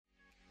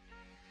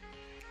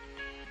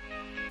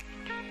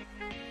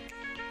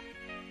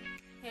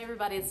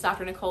everybody, it's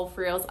Dr. Nicole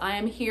Freels. I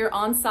am here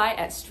on site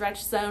at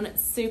Stretch Zone.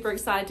 Super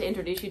excited to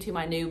introduce you to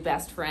my new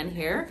best friend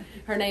here.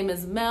 Her name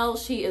is Mel.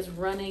 She is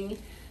running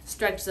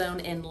Stretch Zone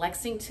in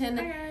Lexington.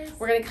 Hi guys.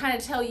 We're going to kind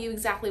of tell you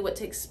exactly what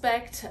to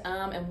expect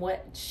and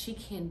what she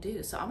can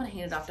do. So I'm going to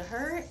hand it off to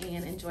her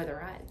and enjoy the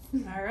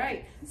ride. All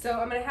right, so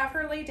I'm going to have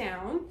her lay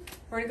down.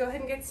 We're going to go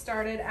ahead and get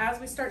started.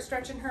 As we start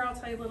stretching her, I'll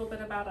tell you a little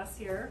bit about us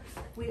here.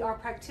 We are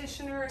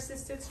practitioner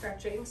assisted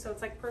stretching, so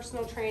it's like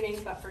personal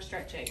training but for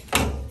stretching.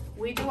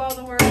 We do all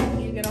the work,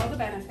 you get all the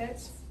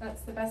benefits.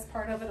 That's the best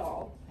part of it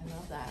all. I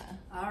love that.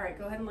 All right,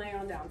 go ahead and lay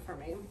on down for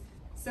me.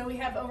 So we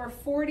have over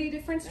 40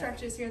 different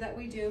stretches here that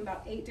we do,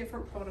 about 8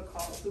 different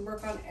protocols. We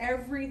work on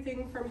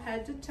everything from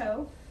head to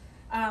toe.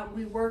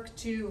 We work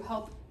to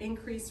help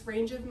increase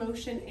range of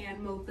motion and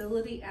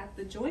mobility at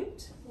the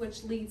joint,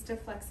 which leads to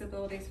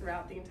flexibility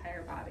throughout the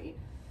entire body.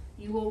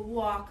 You will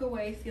walk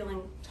away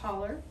feeling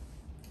taller,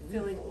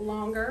 feeling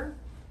longer,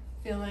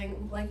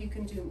 feeling like you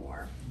can do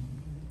more.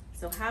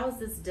 So how is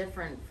this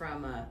different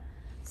from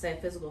say a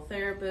physical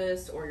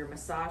therapist or your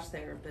massage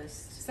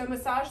therapist? So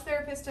massage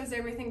therapist does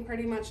everything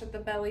pretty much at the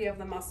belly of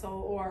the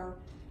muscle or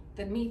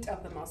the meat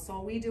of the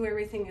muscle. We do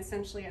everything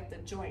essentially at the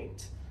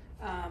joint.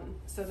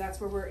 So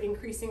that's where we're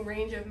increasing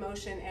range of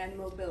motion and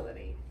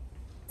mobility.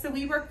 So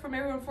we work from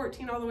everyone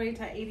 14 all the way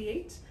to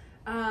 88.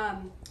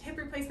 Hip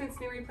replacements,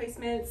 knee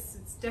replacements,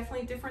 it's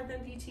definitely different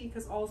than PT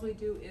because all we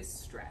do is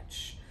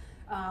stretch.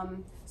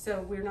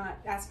 So we're not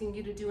asking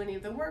you to do any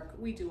of the work,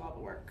 we do all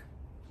the work.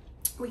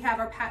 We have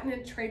our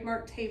patented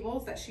trademark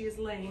tables that she is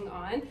laying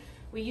on.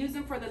 We use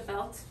them for the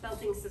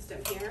belting system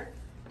here.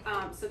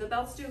 So the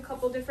belts do a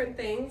couple different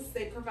things.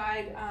 They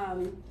provide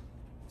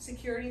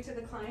security to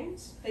the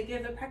client. They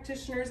give the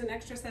practitioners an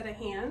extra set of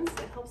hands.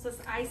 It helps us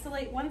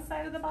isolate one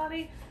side of the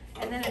body,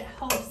 and then it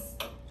helps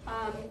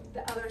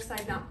the other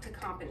side not to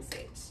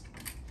compensate.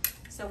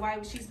 So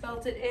while she's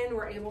belted in,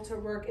 we're able to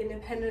work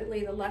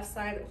independently the left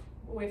side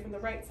away from the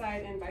right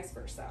side and vice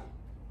versa.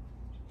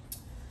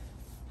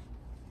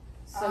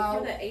 So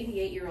for the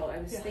 88-year-old, I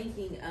was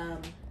thinking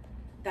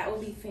that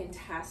would be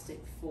fantastic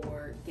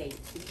for gait,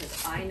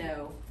 because I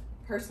know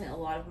personally a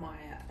lot of my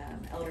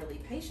elderly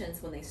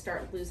patients, when they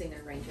start losing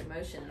their range of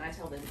motion, and I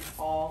tell them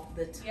all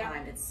the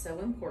time, it's so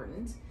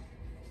important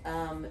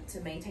to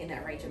maintain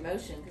that range of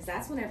motion, because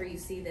that's whenever you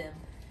see them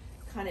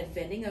kind of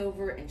bending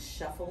over and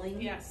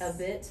shuffling a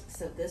bit.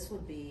 So this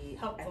would be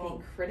helpful. I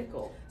think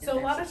critical. So a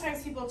lot of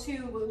times people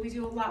too, we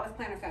do a lot with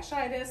plantar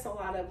fasciitis, a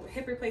lot of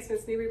hip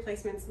replacements, knee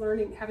replacements,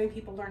 having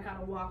people learn how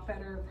to walk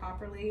better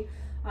properly.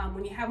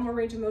 When you have more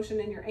range of motion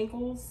in your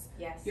ankles,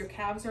 your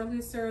calves are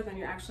looser, then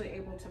you're actually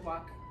able to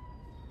walk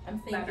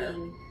better.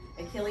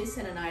 Achilles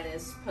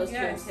tendonitis,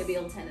 posterior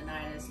tibial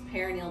tendonitis,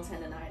 perineal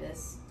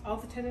tendonitis. All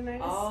the tendonitis?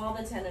 All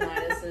the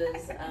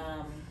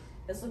tendinitises.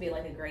 This would be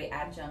like a great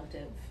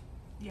adjunctive.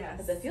 Yes.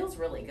 Because it feels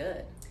really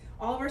good.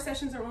 All of our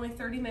sessions are only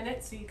 30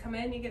 minutes, so you come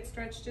in, you get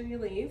stretched, and you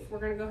leave. We're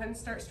going to go ahead and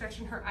start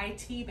stretching her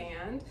IT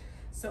band.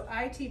 So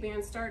IT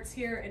band starts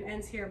here and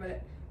ends here, but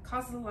it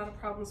causes a lot of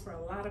problems for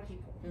a lot of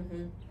people.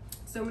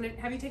 So I'm going to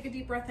have you take a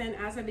deep breath in.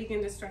 As I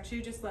begin to stretch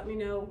you, just let me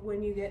know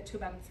when you get to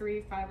about a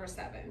 3, 5, or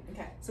 7.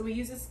 Okay. So we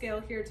use a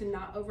scale here to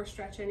not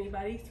overstretch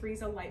anybody. 3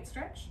 is a light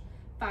stretch,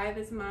 5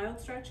 is mild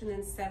stretch, and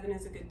then 7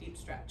 is a good deep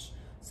stretch.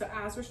 So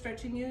as we're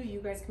stretching you, you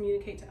guys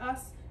communicate to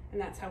us, and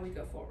that's how we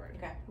go forward.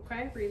 Okay.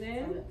 Okay, breathe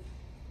in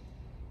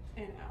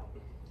and out.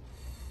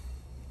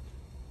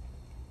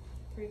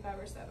 3, 5,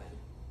 or 7.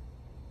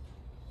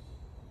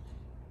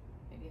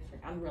 Maybe a 3.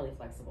 I'm really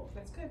flexible.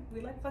 That's good. We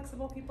like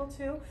flexible people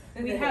too.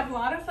 We have a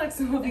lot of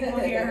flexible people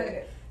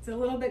here. It's a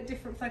little bit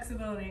different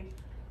flexibility.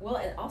 Well,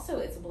 and also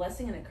it's a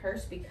blessing and a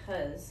curse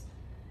because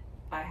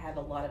I have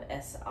a lot of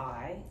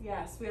SI.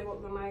 Yes, we have a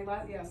lot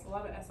of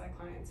SI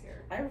clients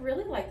here. I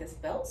really like this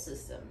belt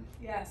system.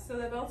 Yes, so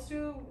the belts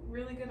do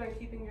really good on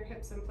keeping your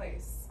hips in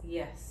place.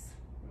 Yes.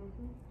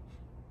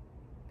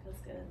 Feels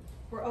good.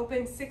 We're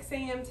open 6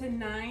 a.m. to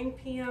 9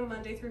 p.m.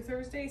 Monday through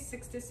Thursday,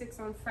 6 to 6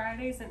 on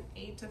Fridays, and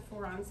 8 to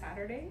 4 on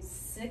Saturdays.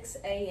 6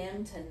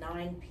 a.m. to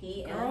 9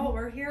 p.m. Girl,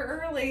 we're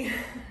here early.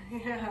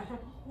 Yeah.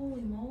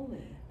 Holy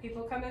moly.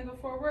 People come in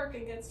before work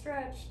and get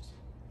stretched.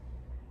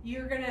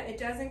 It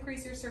does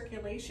increase your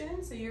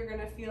circulation, so you're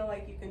gonna feel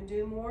like you can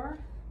do more.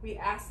 We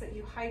ask that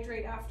you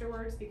hydrate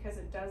afterwards because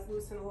it does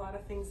loosen a lot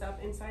of things up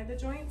inside the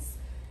joints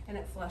and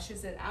it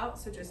flushes it out,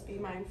 so just be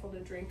mindful to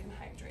drink and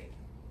hydrate.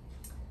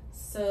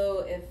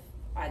 So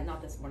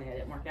not this morning, I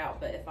didn't work out,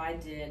 but if I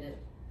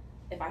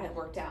had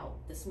worked out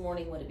this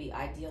morning, would it be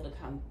ideal to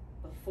come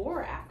before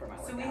or after my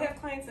workout? So we have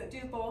clients that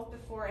do both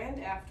before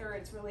and after.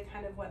 It's really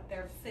kind of what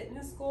their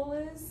fitness goal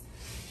is.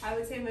 I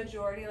would say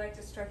majority like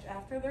to stretch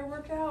after their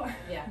workout.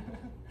 Yeah.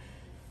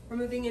 We're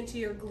moving into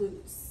your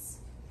glutes.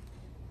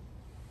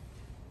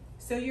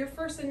 So your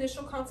first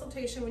initial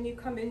consultation when you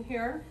come in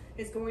here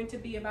is going to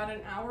be about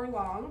an hour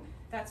long.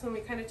 That's when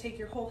we kind of take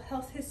your whole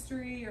health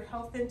history, your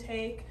health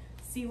intake,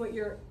 see what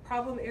your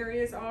problem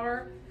areas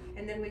are,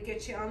 and then we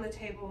get you on the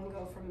table and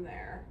go from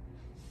there.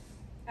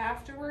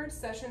 Afterwards,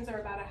 sessions are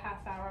about a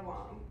half hour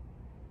long.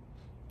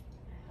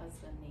 My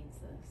husband needs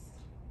this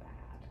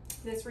bad.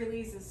 This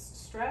releases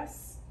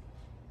stress.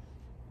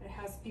 It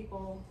has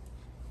people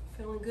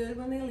feeling good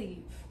when they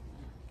leave.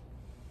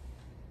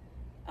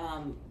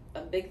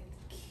 A big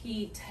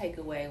key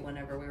takeaway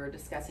whenever we were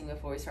discussing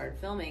before we started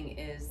filming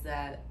is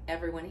that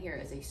everyone here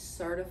is a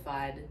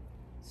certified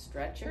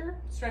stretcher.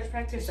 Stretch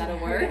practitioner. Is that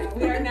a word? Yeah,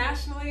 we are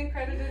nationally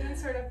accredited and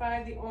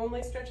certified, the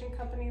only stretching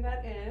company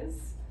that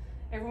is.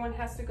 Everyone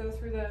has to go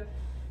through the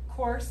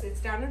course. It's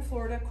down in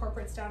Florida,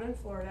 corporate's down in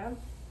Florida,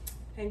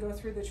 and go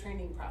through the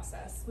training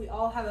process. We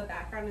all have a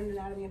background in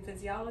anatomy and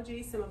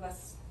physiology. Some of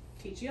us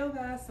teach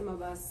yoga, some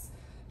of us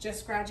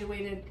just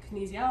graduated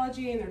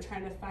kinesiology, and they're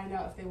trying to find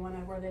out if they want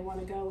to, where they want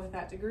to go with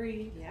that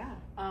degree. Yeah.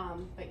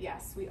 But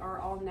yes, we are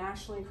all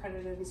nationally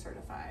accredited and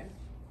certified.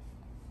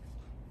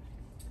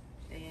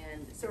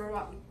 And So we're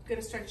going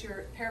to stretch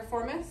your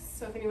piriformis.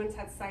 So if anyone's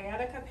had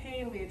sciatica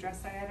pain, we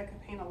address sciatica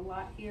pain a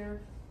lot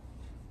here.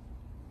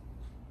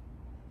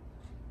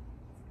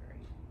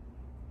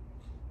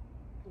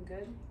 Great.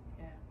 Good?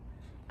 yeah,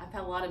 I've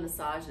had a lot of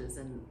massages,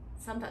 and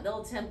sometimes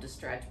they'll attempt to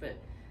stretch, but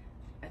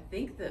I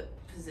think that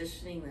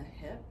positioning the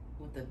hip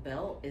with the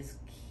belt is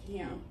key.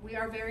 Yeah, we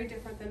are very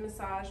different than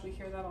massage. We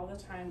hear that all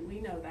the time.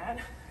 We know that.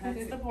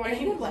 That's the point.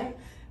 In a good way.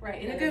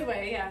 Right, in a good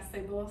way, yes.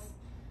 They both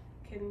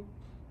can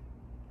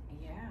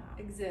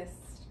exist.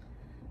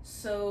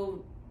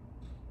 So,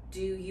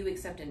 do you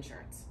accept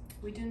insurance?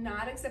 We do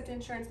not accept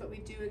insurance, but we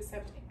do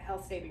accept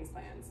health savings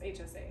plans,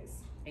 HSAs.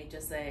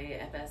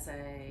 HSA,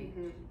 FSA,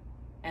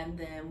 and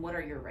then what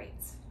are your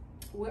rates?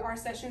 Our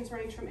sessions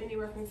range from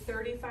anywhere from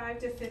 35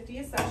 to 50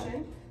 a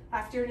session.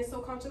 After your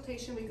initial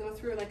consultation, we go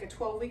through like a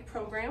 12-week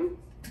program.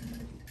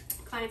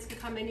 Clients can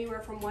come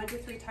anywhere from 1 to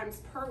 3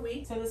 times per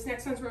week. So this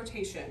next one's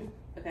rotation.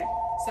 Okay.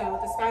 So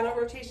the spinal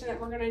rotation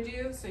that we're going to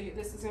do,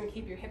 this is going to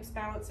keep your hips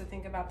balanced. So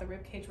think about the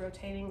rib cage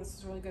rotating. This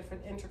is really good for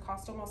the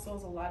intercostal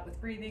muscles, a lot with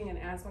breathing, and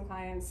asthma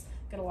clients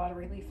get a lot of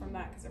relief from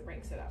that because it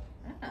breaks it up.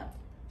 Oh.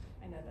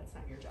 I know that's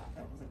not your job.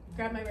 That wasn't...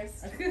 Grab my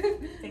wrist.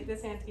 Take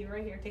this hand here,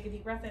 right here. Take a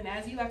deep breath in.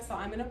 As you exhale,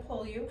 I'm going to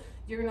pull you.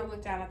 You're going to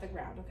look down at the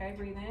ground, okay?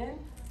 Breathe in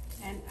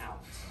and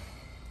out.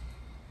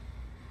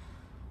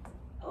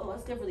 Oh,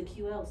 that's good for the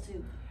QLs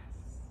too.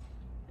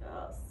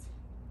 Yes.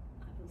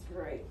 That feels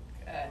great.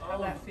 Good.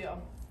 How'd that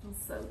feel?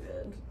 Feels so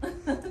good.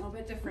 A little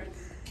bit different.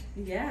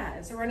 Yeah.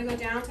 So we're going to go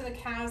down to the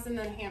calves and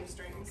then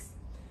hamstrings.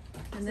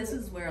 And this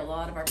is where a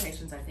lot of our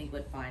patients, I think,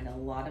 would find a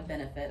lot of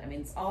benefit. I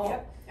mean, it's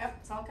all... Yep,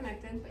 it's all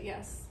connected, but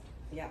yes.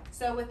 Yeah.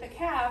 So with the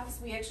calves,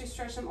 we actually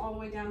stretch them all the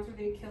way down through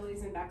the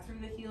Achilles and back through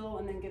the heel,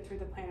 and then get through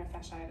the plantar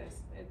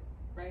fasciitis,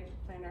 right?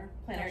 Plantar,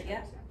 yeah.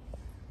 Yeah.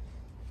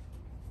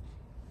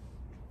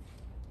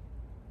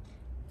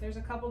 There's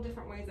a couple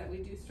different ways that we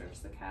do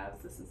stretch the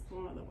calves. This is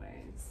one of the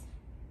ways.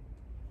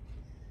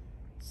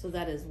 So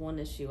that is one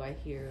issue I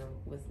hear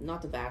with,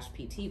 not to bash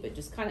PT, but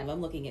just kind of,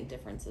 I'm looking at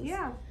differences.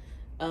 Yeah.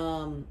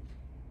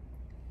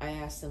 I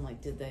asked them,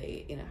 like, did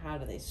they, how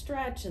do they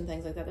stretch and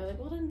things like that? They're like,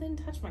 well, then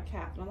touch my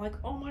calf. And I'm like,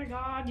 oh my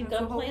God, you've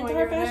got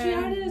plantar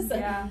fasciitis.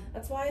 Yeah.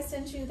 That's why I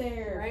sent you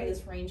there Right. for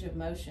this range of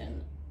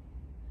motion.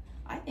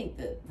 I think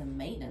that the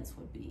maintenance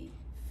would be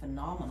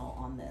phenomenal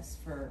on this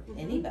for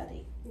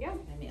anybody. Yeah.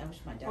 I mean, I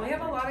wish my dad. We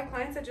have a lot of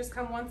clients that just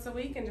come once a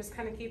week and just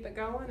kind of keep it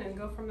going and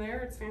go from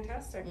there. It's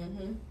fantastic.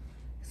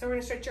 So we're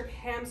going to stretch your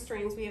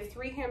hamstrings. We have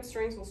 3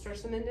 hamstrings. We'll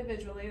stretch them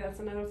individually. That's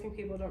another thing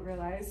people don't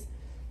realize,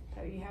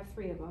 that you have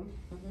 3 of them.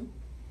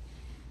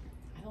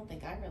 I don't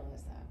think I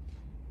realized that.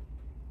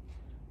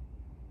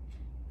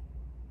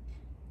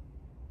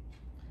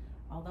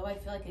 Although I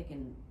feel like I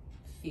can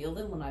feel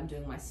them when I'm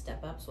doing my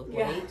step ups with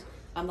weight.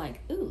 I'm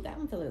like, ooh, that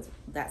one feels,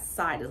 that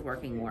side is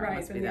working more. Right, it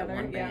must be that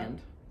one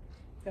band.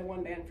 The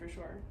one band for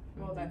sure.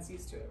 Well, that's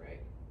used to it,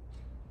 right?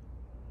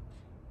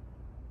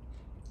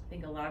 I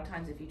think a lot of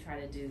times if you try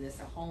to do this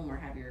at home or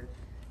have your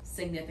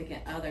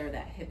significant other,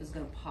 that hip is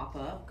going to pop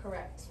up.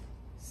 Correct.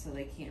 So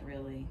they can't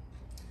really.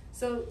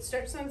 So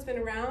Stretch Zone's been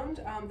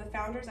around. The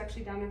founder's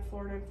actually down in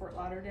Florida in Fort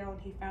Lauderdale, and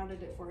he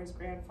founded it for his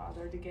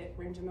grandfather to get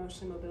range of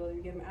motion mobility,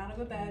 to get him out of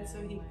a bed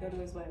so he could go to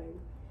his wedding.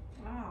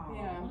 Wow.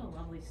 Yeah. What a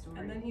lovely story.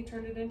 And then he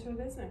turned it into a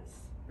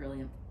business.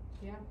 Brilliant.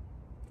 Yeah.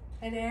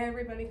 And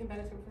everybody can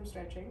benefit from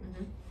stretching.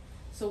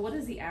 So what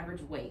is the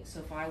average weight? So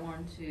if I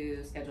wanted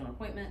to schedule an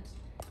appointment,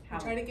 I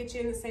try to get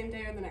you in the same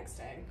day or the next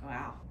day.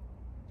 Wow.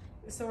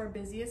 So our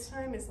busiest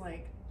time is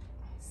like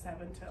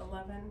 7 to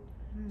 11,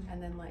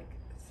 and then like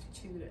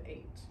 2 to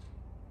 8.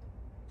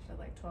 So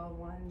like 12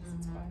 ones,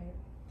 it's 5.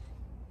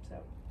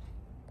 So.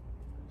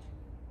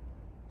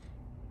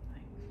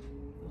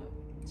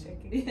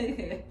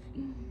 Shaking.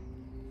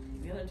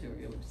 The other 2 are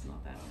good, which is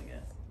not bad, I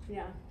guess.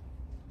 Yeah.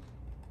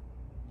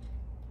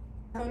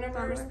 Phone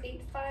number is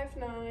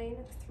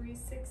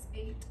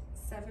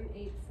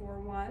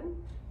 859-368-7841.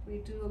 We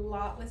do a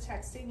lot with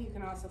texting. You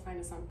can also find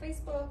us on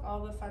Facebook.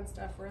 All the fun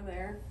stuff, we're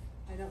there.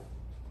 I don't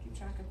keep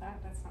track of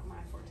that. That's not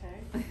my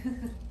forte.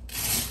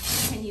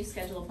 Can you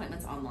schedule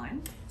appointments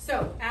online?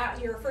 So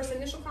your first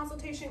initial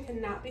consultation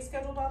cannot be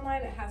scheduled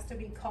online. It has to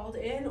be called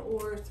in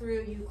or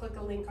through, you click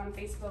a link on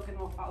Facebook and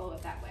we'll follow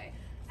it that way.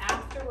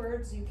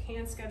 Afterwards, you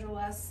can schedule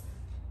us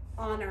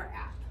on our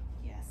app.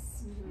 Yes.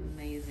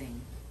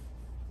 Amazing.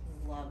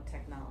 Love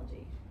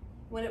technology.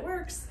 When it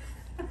works.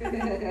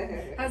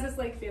 How's this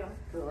leg feel?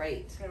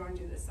 Great. I want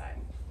to do this side.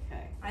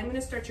 Okay. I'm going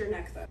to stretch your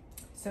neck though.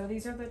 So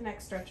these are the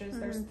neck stretches.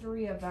 There's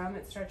 3 of them.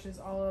 It stretches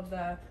all of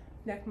the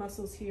neck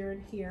muscles here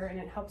and here, and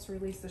it helps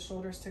release the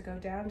shoulders to go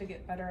down to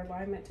get better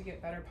alignment, to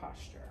get better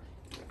posture.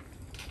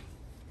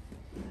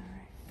 All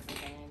right.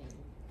 Okay,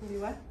 I need Do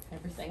what?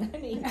 everything I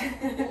need.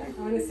 I'm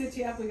going to sit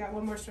you up. We got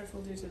one more stretch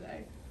we'll do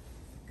today.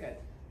 Good.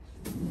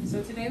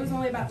 So today was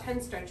only about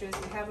 10 stretches.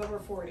 We have over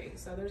 40.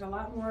 So there's a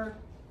lot more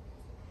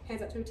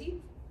hands up to a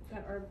T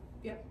that are,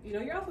 yep, you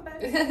know your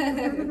alphabet. Tell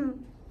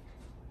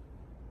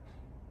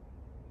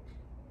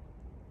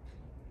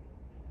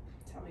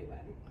me when.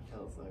 It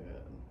feels so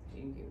good.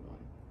 You can keep going.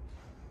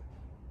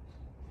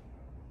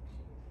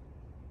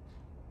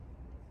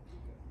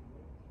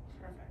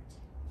 Perfect.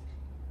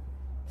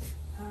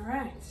 All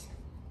right.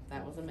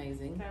 That was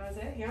amazing. That was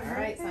it. Yeah. All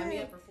right, sign me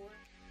up for